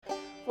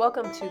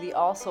Welcome to the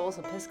All Souls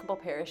Episcopal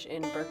Parish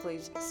in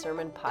Berkeley's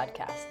Sermon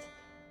Podcast.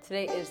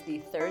 Today is the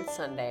third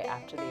Sunday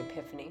after the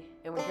Epiphany,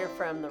 and we hear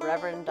from the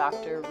Reverend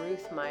Dr.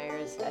 Ruth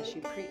Meyers as she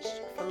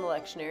preached from the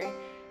lectionary,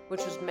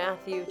 which was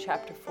Matthew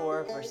chapter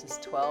 4, verses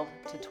 12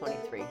 to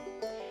 23.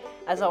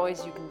 As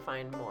always, you can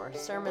find more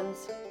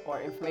sermons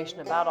or information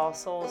about All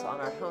Souls on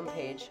our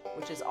homepage,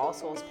 which is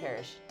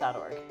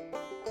allsoulsparish.org.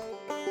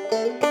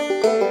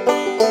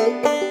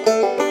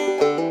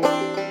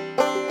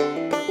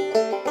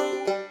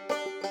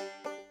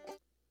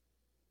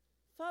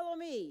 Follow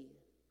me,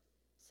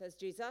 says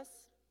Jesus.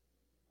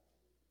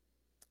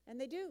 And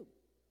they do.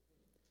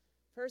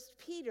 First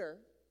Peter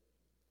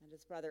and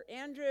his brother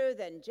Andrew,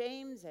 then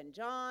James and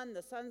John,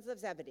 the sons of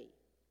Zebedee.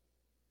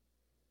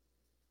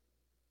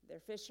 They're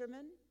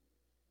fishermen,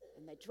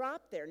 and they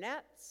drop their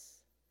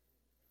nets,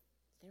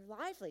 their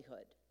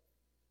livelihood,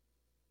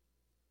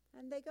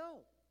 and they go.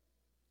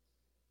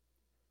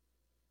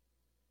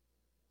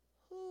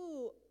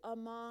 Who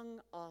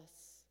among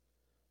us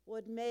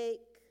would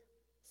make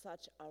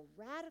such a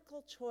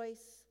radical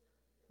choice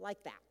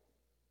like that?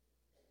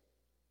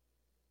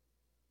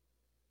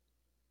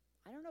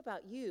 I don't know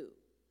about you.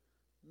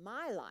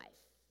 My life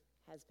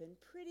has been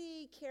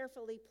pretty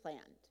carefully planned.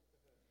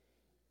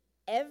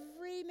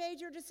 Every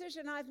major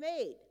decision I've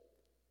made,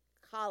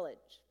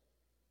 college,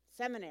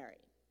 seminary,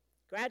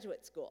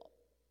 graduate school,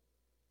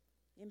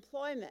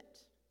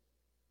 employment,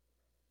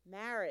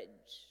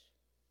 marriage,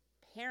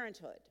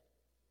 parenthood,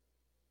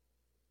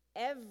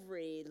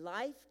 every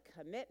life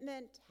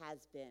commitment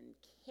has been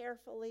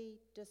carefully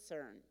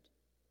discerned.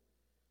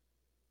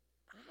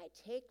 I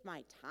take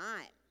my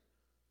time,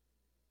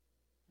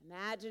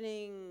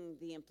 imagining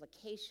the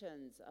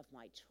implications of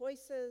my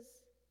choices,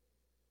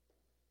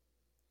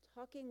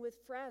 talking with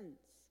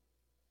friends,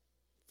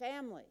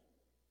 family,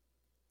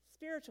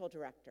 spiritual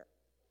director,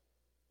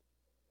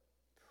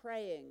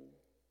 praying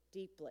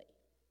deeply.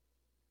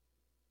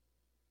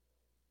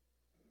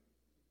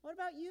 What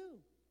about you?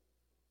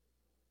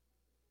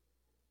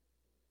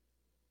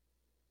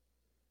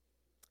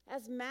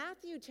 As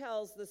Matthew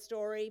tells the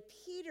story,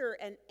 Peter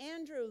and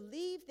Andrew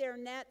leave their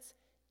nets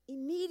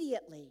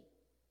immediately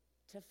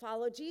to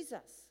follow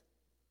Jesus.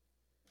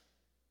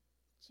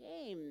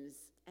 James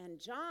and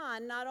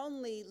John not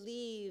only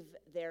leave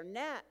their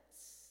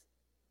nets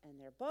and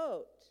their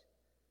boat,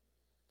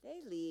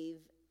 they leave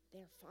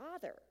their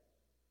father.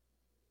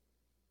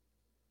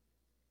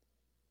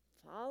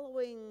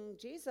 Following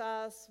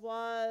Jesus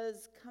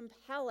was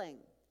compelling.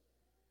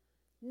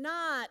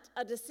 Not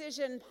a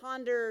decision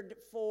pondered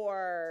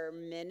for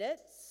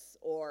minutes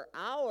or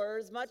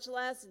hours, much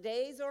less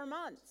days or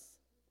months.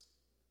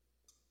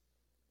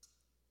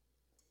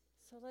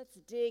 So let's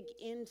dig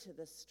into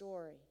the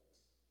story.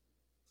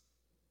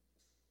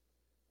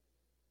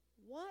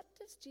 What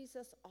does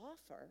Jesus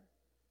offer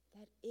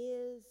that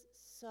is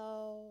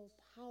so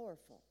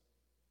powerful?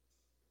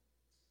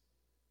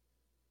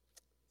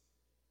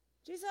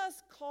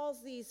 Jesus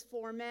calls these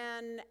four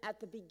men at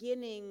the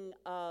beginning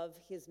of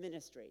his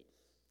ministry.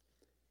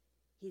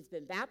 He's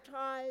been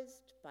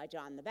baptized by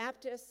John the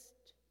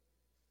Baptist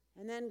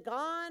and then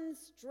gone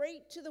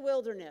straight to the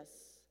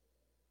wilderness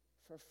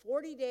for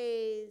 40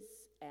 days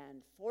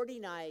and 40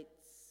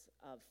 nights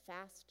of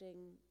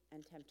fasting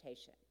and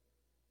temptation.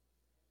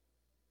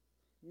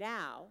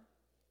 Now,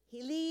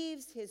 he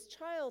leaves his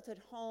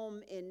childhood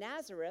home in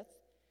Nazareth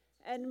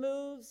and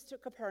moves to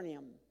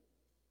Capernaum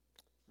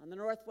on the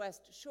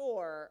northwest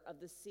shore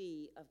of the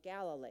Sea of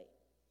Galilee.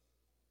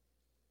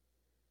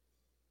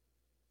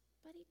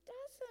 But he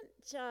doesn't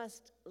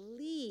just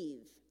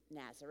leave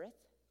Nazareth,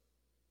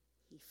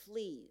 he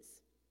flees.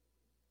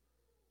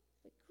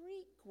 The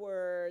Greek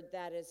word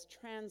that is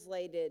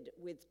translated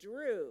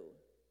withdrew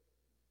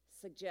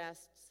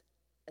suggests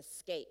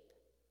escape.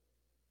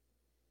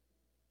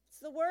 It's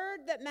the word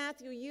that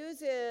Matthew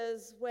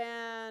uses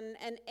when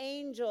an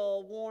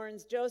angel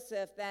warns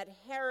Joseph that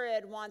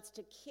Herod wants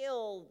to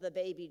kill the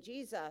baby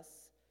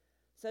Jesus.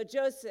 So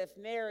Joseph,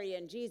 Mary,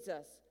 and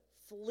Jesus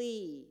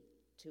flee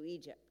to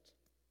Egypt.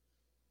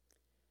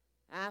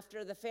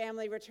 After the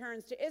family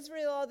returns to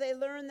Israel, they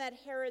learn that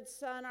Herod's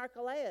son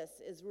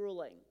Archelaus is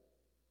ruling.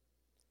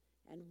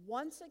 And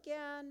once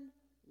again,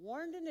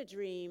 warned in a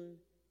dream,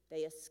 they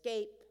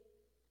escape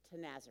to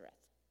Nazareth.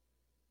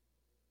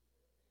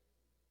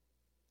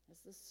 As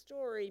the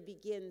story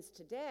begins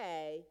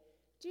today,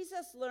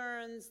 Jesus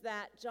learns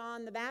that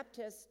John the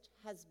Baptist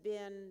has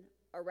been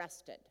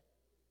arrested.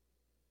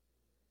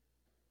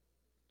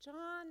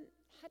 John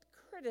had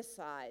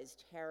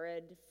criticized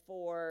Herod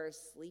for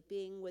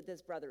sleeping with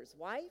his brother's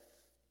wife,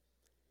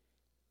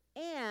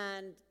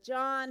 and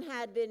John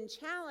had been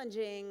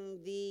challenging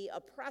the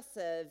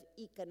oppressive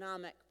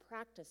economic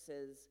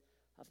practices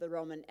of the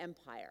Roman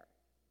Empire.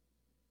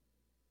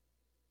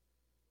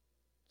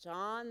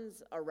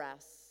 John's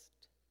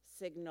arrest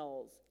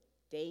signals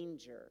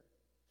danger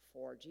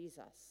for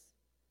Jesus.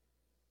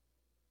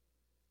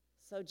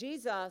 So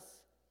Jesus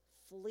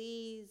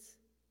flees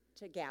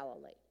to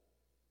Galilee.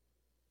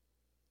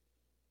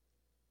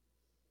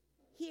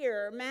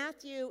 Here,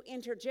 Matthew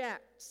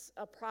interjects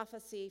a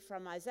prophecy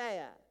from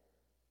Isaiah,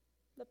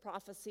 the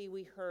prophecy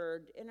we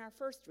heard in our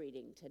first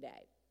reading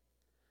today.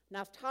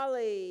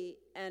 Naphtali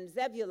and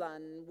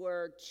Zebulun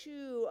were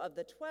 2 of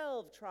the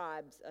 12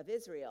 tribes of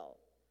Israel,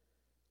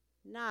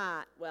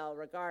 not well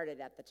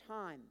regarded at the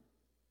time.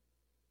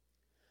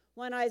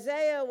 When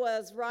Isaiah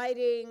was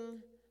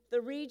writing,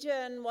 the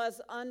region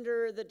was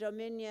under the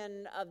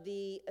dominion of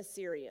the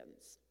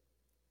Assyrians.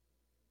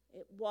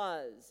 It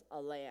was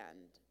a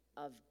land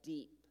of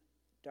deep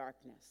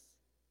darkness.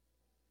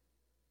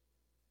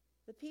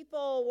 The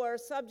people were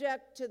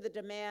subject to the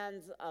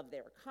demands of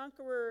their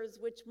conquerors,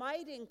 which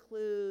might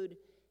include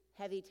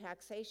heavy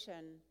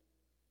taxation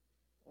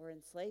or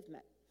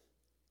enslavement.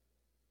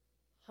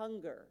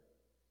 Hunger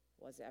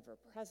was ever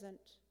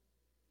present.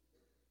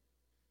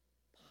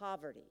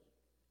 Poverty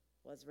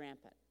was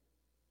rampant.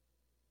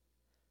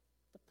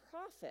 The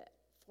prophet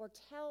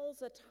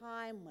foretells a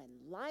time when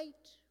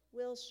light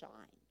will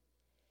shine.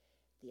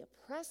 The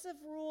oppressive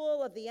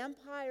rule of the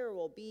empire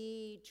will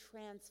be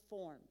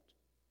transformed,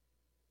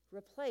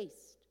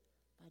 replaced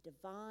by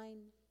divine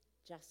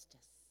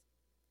justice.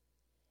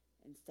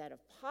 Instead of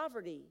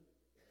poverty,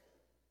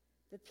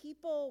 the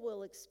people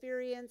will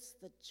experience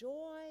the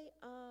joy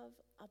of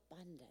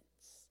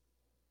abundance,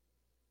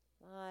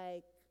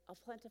 like a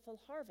plentiful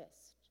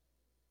harvest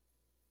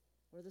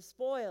or the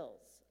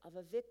spoils of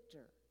a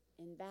victor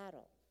in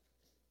battle.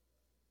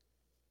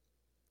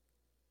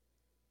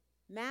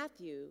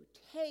 Matthew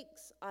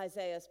takes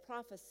Isaiah's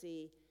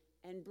prophecy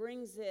and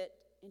brings it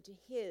into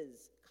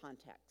his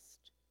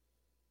context,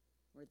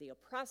 where the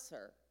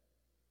oppressor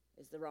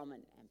is the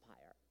Roman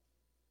Empire.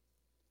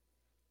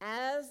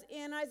 As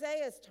in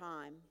Isaiah's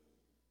time,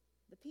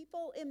 the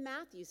people in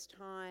Matthew's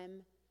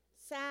time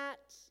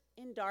sat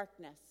in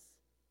darkness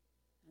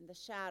and the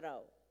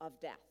shadow of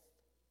death,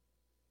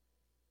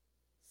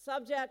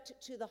 subject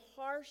to the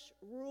harsh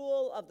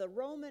rule of the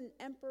Roman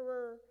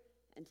emperor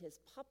and his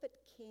puppet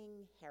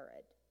king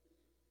Herod.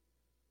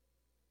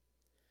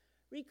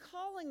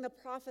 Recalling the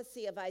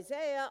prophecy of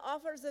Isaiah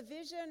offers a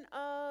vision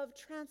of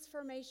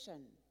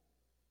transformation,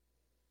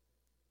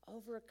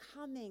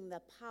 overcoming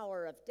the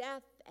power of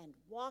death and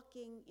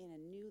walking in a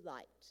new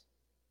light.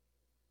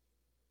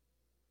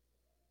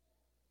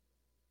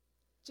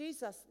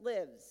 Jesus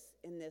lives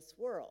in this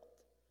world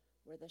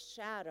where the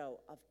shadow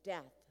of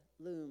death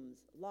looms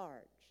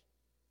large.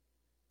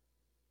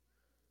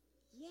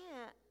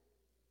 Yet,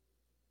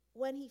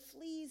 when he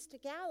flees to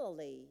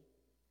Galilee,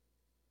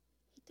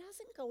 he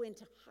doesn't go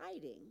into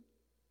hiding,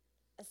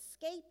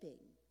 escaping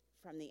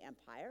from the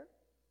empire.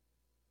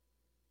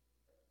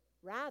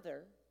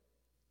 Rather,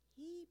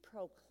 he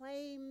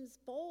proclaims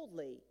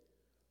boldly,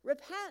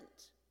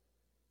 "Repent,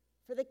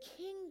 for the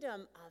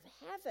kingdom of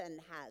heaven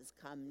has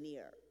come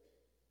near."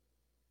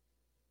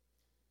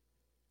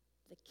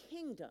 The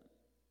kingdom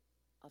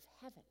of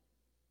heaven.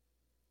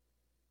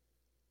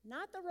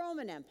 Not the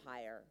Roman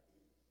Empire,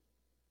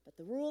 but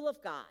the rule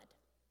of God.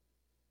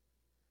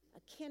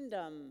 A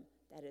kingdom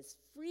that is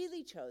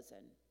freely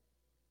chosen,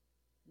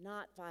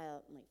 not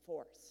violently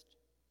forced.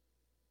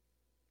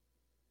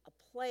 A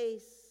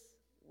place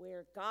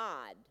where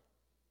God,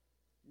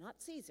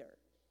 not Caesar,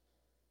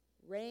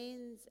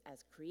 reigns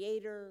as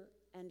creator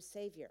and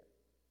savior.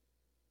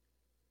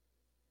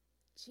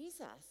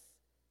 Jesus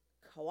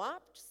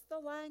co-opts the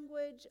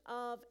language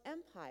of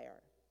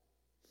empire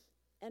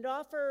and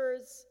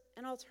offers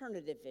an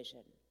alternative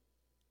vision,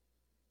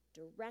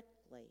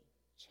 directly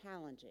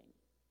challenging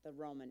the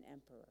Roman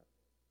emperor.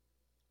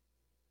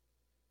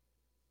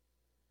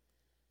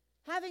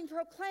 Having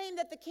proclaimed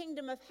that the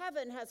kingdom of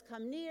heaven has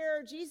come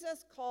near,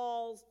 Jesus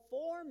calls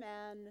for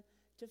men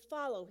to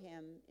follow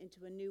him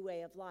into a new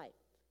way of life.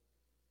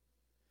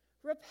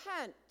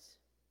 "Repent,"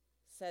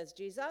 says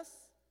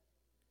Jesus.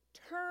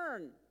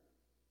 "Turn,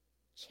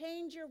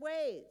 change your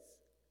ways."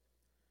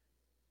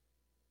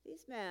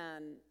 These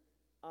men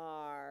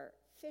are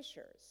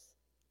fishers,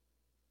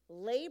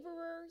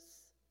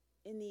 laborers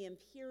in the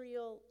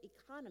imperial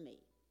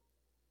economy,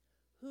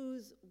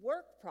 whose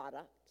work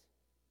product,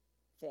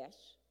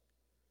 fish,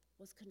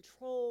 was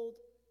controlled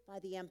by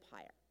the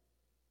empire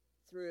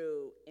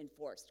through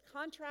enforced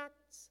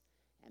contracts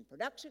and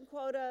production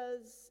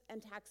quotas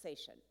and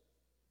taxation.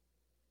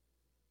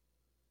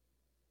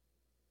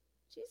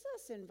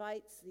 Jesus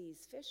invites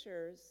these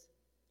fishers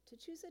to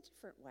choose a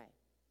different way,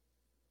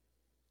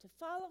 to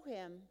follow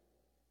him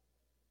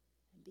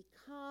and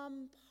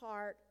become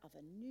part of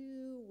a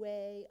new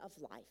way of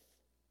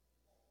life,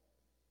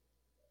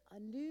 a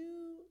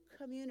new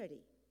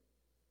community,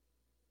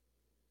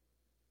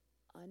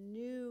 a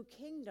new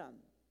kingdom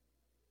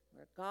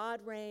where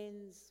God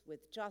reigns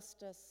with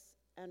justice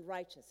and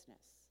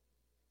righteousness.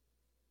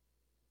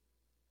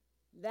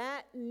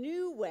 That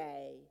new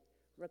way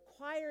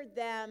required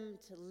them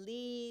to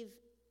leave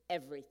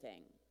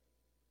everything,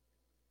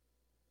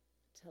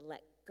 to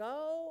let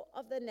go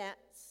of the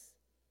nets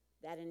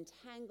that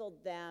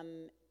entangled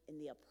them in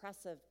the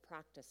oppressive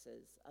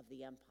practices of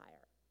the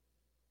empire.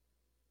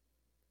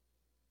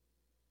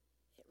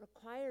 It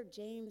required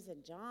James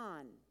and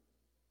John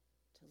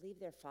to leave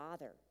their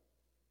father,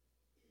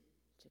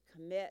 to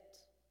commit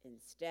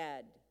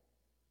instead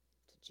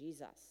to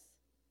Jesus.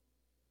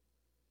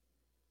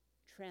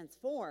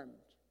 Transformed,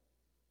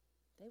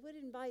 they would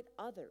invite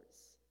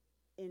others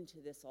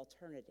into this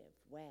alternative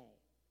way.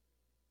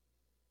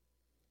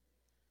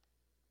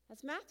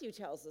 As Matthew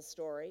tells the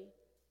story,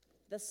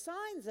 the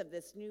signs of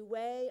this new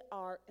way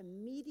are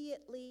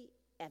immediately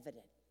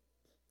evident.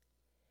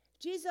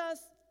 Jesus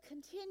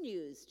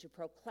continues to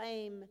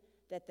proclaim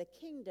that the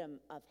kingdom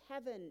of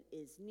heaven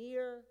is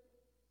near,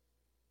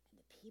 and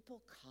the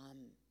people come,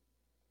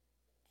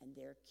 and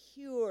they're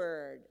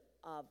cured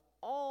of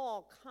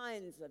all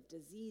kinds of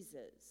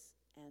diseases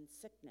and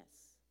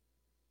sickness.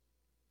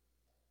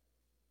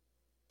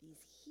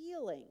 These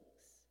healings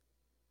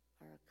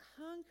are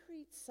a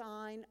concrete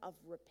sign of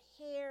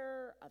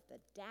repair of the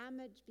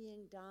damage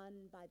being done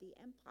by the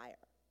empire.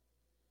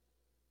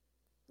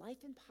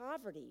 Life in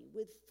poverty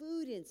with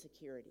food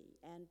insecurity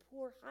and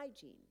poor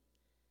hygiene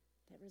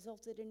that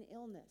resulted in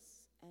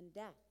illness and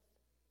death.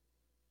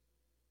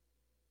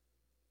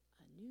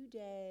 A new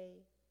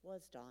day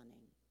was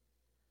dawning.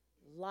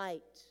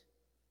 Light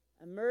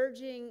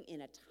emerging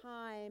in a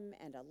time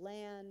and a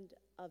land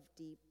of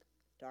deep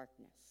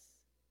darkness.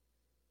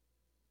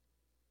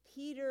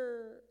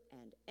 Peter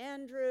and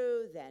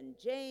Andrew, then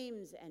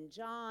James and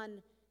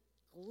John,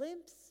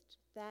 glimpsed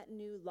that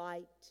new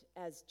light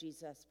as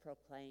Jesus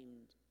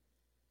proclaimed,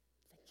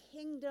 "The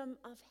kingdom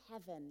of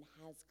heaven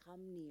has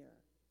come near."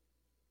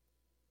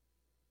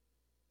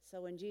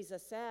 So when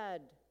Jesus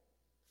said,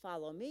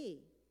 "Follow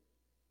me,"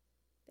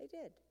 they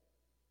did.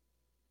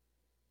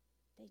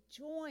 They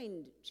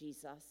joined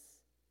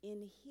Jesus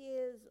in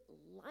his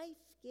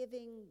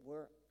life-giving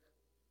work,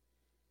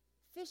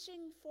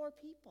 fishing for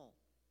people,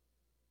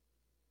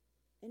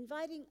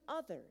 inviting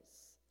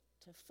others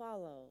to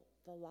follow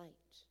the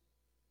light.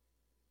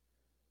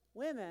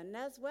 Women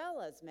as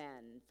well as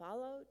men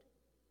followed,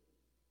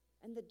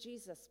 and the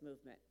Jesus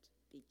movement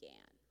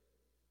began.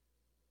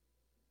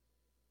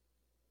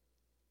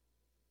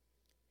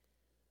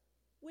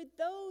 With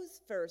those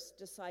first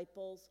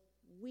disciples,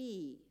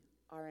 we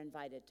are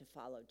invited to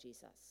follow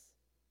Jesus.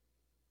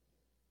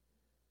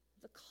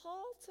 The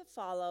call to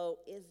follow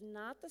is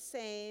not the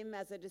same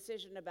as a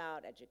decision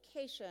about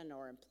education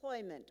or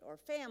employment or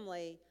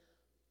family,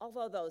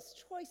 although those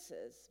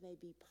choices may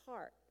be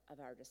part of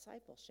our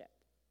discipleship.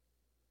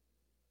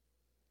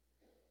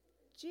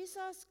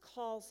 Jesus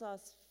calls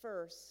us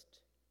first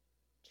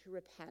to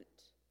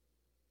repent,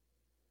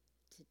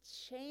 to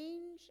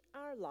change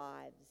our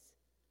lives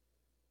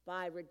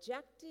by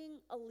rejecting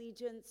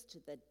allegiance to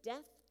the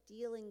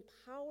death-dealing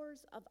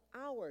powers of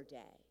our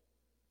day,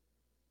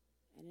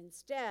 and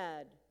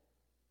instead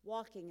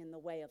walking in the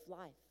way of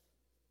life.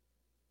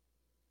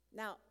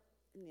 Now,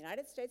 in the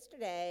United States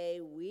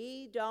today,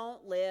 we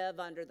don't live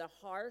under the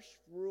harsh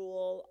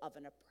rule of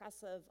an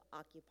oppressive,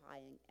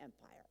 occupying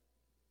empire.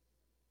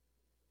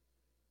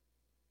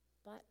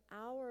 But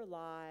our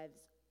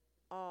lives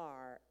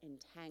are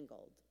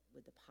entangled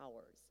with the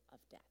powers of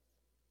death.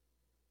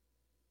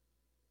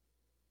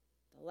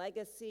 The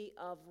legacy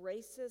of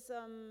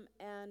racism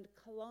and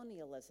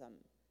colonialism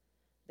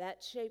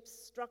that shapes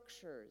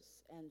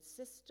structures and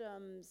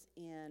systems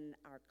in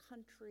our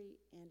country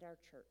and our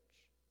church.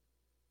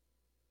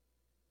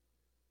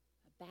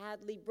 A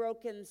badly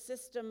broken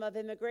system of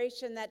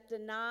immigration that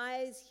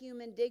denies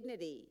human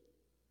dignity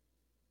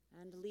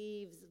and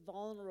leaves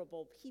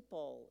vulnerable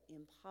people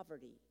in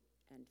poverty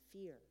and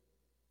fear.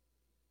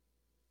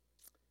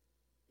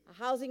 A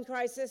housing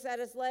crisis that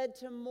has led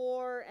to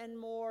more and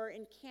more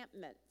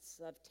encampments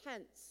of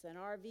tents and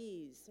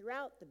RVs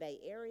throughout the Bay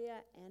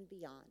Area and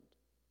beyond.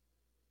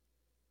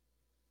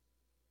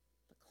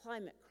 The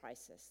climate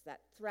crisis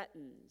that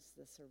threatens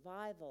the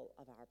survival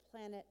of our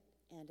planet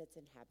and its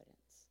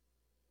inhabitants.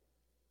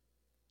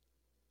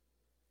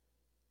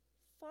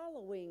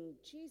 Following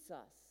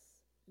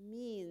Jesus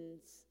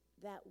means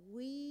that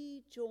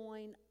we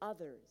join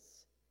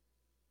others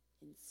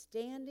in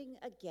standing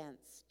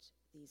against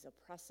these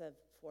oppressive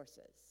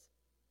forces.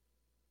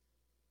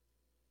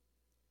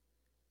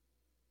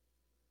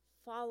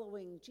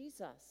 Following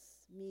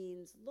Jesus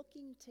means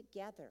looking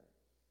together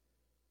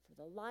for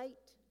the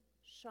light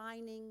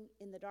shining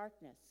in the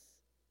darkness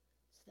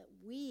so that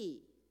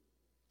we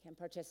can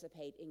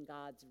participate in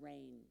God's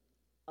reign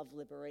of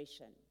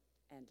liberation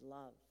and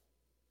love.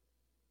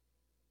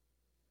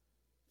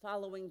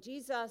 Following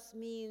Jesus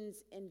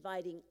means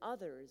inviting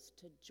others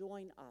to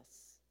join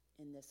us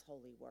in this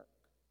holy work.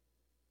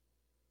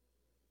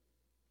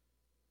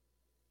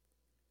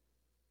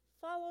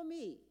 Follow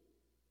me,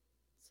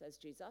 says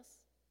Jesus.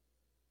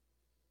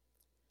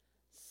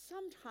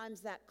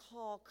 Sometimes that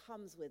call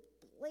comes with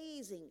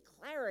blazing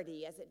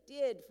clarity, as it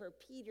did for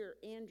Peter,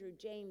 Andrew,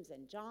 James,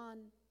 and John,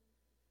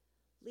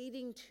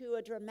 leading to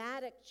a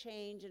dramatic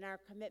change in our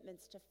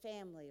commitments to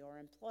family or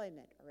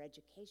employment or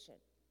education.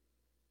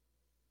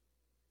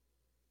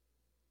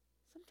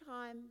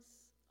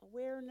 Sometimes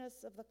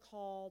awareness of the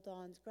call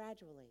dawns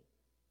gradually.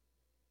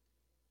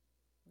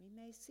 We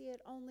may see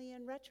it only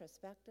in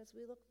retrospect as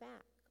we look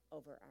back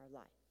over our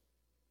life.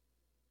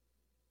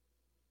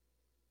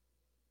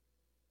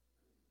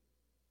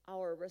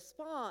 Our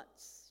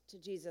response to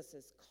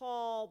Jesus'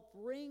 call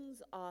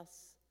brings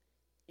us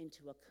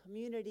into a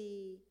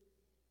community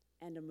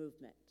and a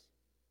movement,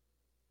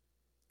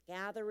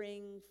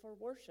 gathering for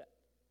worship,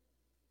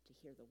 to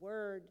hear the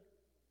word,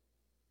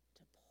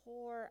 to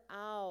pour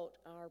out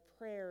our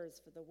prayers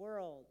for the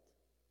world,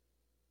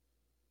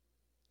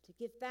 to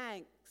give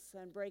thanks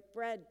and break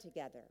bread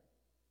together.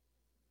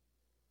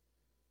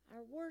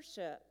 Our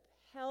worship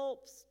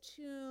helps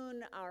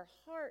tune our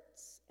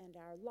hearts and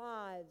our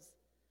lives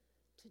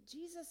to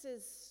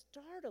Jesus'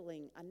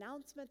 startling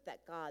announcement that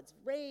God's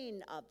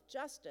reign of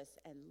justice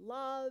and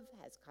love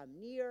has come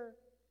near,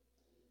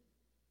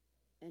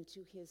 and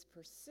to his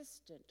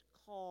persistent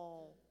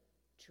call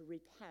to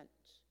repent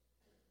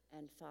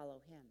and follow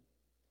him.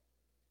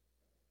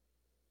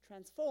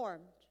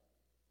 Transformed,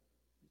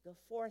 we go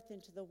forth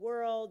into the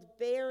world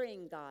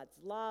bearing God's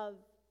love,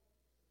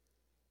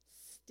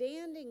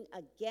 standing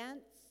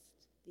against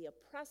the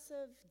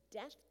oppressive,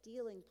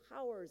 death-dealing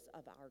powers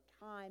of our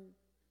time,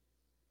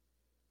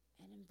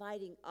 and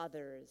inviting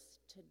others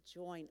to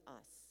join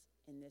us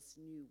in this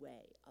new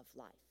way of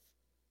life.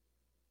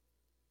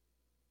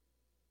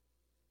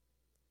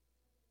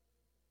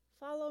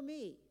 Follow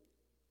me,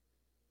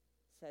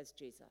 says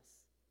Jesus.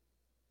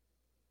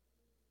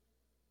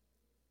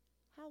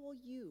 How will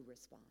you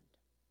respond?